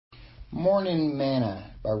Morning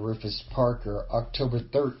Manna by Rufus Parker, October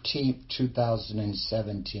 13th,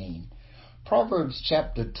 2017. Proverbs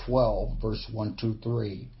chapter 12, verse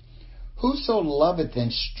 1-3. Whoso loveth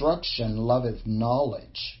instruction loveth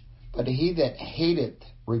knowledge, but he that hateth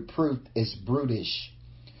reproof is brutish.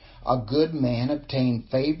 A good man obtain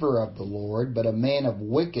favor of the Lord, but a man of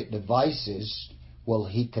wicked devices will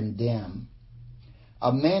he condemn.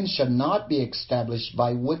 A man shall not be established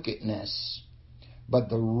by wickedness, but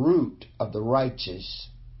the root of the righteous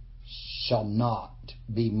shall not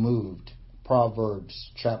be moved.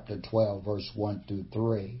 Proverbs chapter 12, verse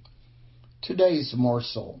 1-3. Today's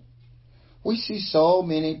morsel. We see so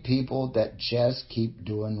many people that just keep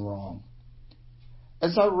doing wrong.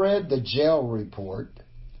 As I read the jail report,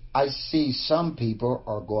 I see some people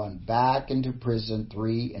are going back into prison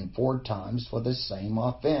 3 and 4 times for the same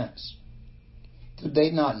offense. Do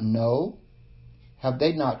they not know? Have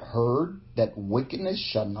they not heard that wickedness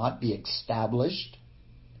shall not be established?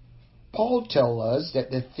 Paul tells us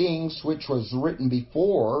that the things which was written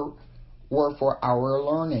before were for our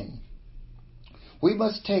learning. We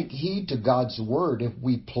must take heed to God's word if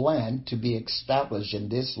we plan to be established in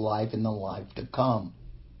this life and the life to come.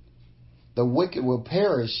 The wicked will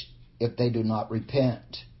perish if they do not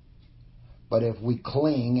repent. But if we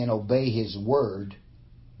cling and obey his word,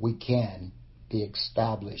 we can be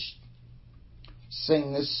established.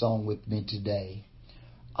 Sing this song with me today.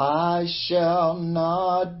 I shall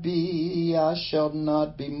not be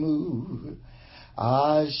moved.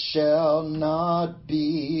 I shall not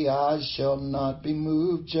be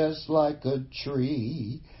moved, just like a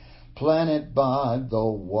tree planted by the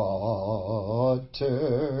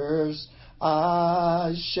waters.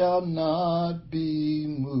 I shall not be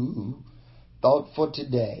moved. Thought for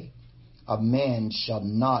today, a man shall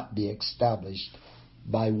not be established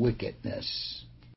by wickedness.